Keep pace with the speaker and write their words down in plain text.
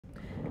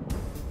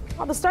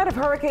Well, the start of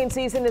hurricane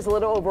season is a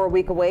little over a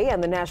week away,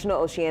 and the National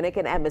Oceanic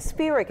and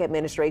Atmospheric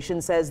Administration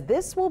says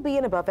this will be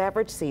an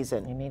above-average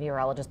season.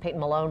 Meteorologist Payton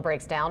Malone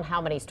breaks down how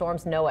many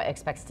storms NOAA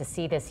expects to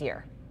see this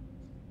year.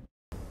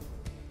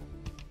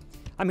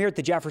 I'm here at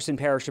the Jefferson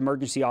Parish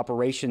Emergency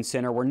Operations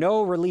Center, where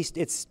NOAA released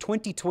its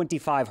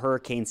 2025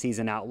 hurricane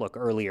season outlook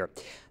earlier.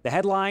 The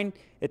headline: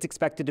 it's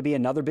expected to be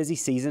another busy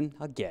season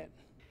again.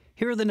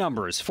 Here are the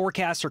numbers.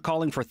 Forecasts are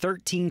calling for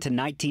 13 to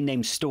 19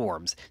 named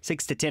storms,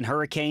 6 to 10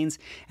 hurricanes,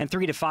 and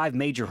 3 to 5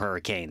 major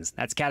hurricanes.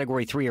 That's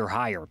Category 3 or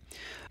higher.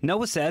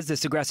 NOAA says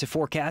this aggressive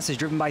forecast is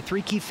driven by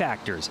 3 key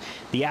factors: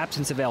 the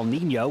absence of El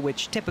Nino,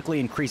 which typically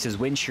increases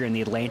wind shear in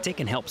the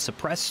Atlantic and helps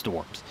suppress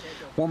storms;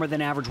 warmer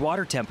than average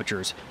water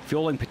temperatures,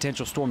 fueling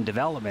potential storm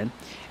development;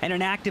 and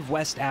an active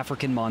West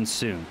African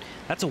monsoon.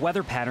 That's a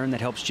weather pattern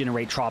that helps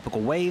generate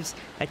tropical waves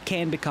that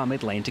can become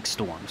Atlantic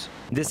storms.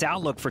 This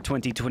outlook for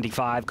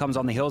 2025 comes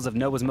on the heels of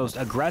NOAA's most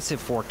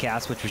aggressive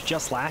forecast, which was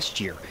just last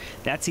year.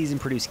 That season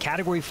produced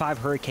Category 5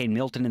 Hurricane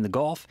Milton in the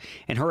Gulf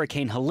and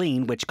Hurricane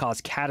Helene, which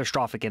caused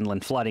catastrophic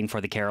inland flooding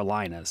for the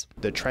Carolinas.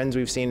 The trends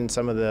we've seen in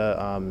some of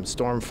the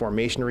storm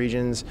formation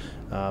regions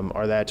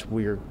are that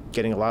we're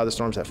getting a lot of the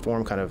storms that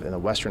form kind of in the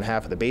western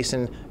half of the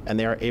basin, and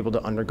they are able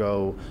to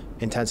undergo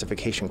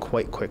intensification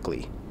quite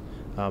quickly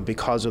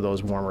because of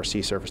those warmer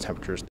sea surface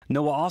temperatures.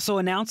 NOAA also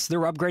announced they're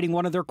upgrading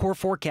one of their core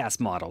forecast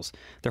models,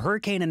 the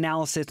Hurricane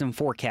Analysis and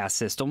Forecast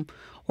System,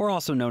 or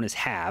also known as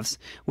HAVS,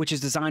 which is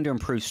designed to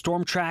improve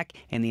storm track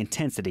and the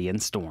intensity in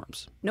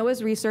storms.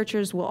 NOAA's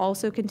researchers will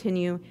also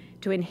continue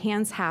to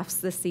enhance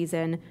HAVS this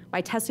season by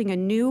testing a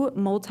new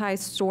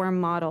multi-storm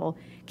model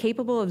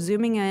capable of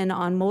zooming in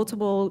on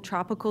multiple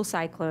tropical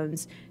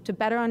cyclones to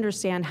better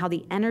understand how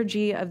the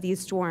energy of these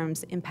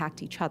storms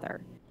impact each other.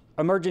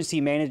 Emergency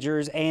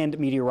managers and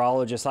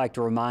meteorologists like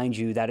to remind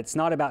you that it's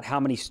not about how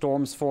many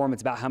storms form,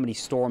 it's about how many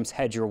storms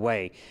head your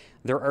way.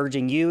 They're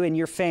urging you and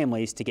your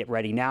families to get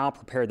ready now,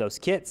 prepare those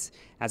kits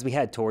as we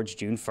head towards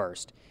June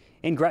 1st.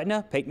 In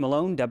Gretna, Payton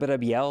Malone,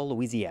 WWL,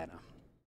 Louisiana.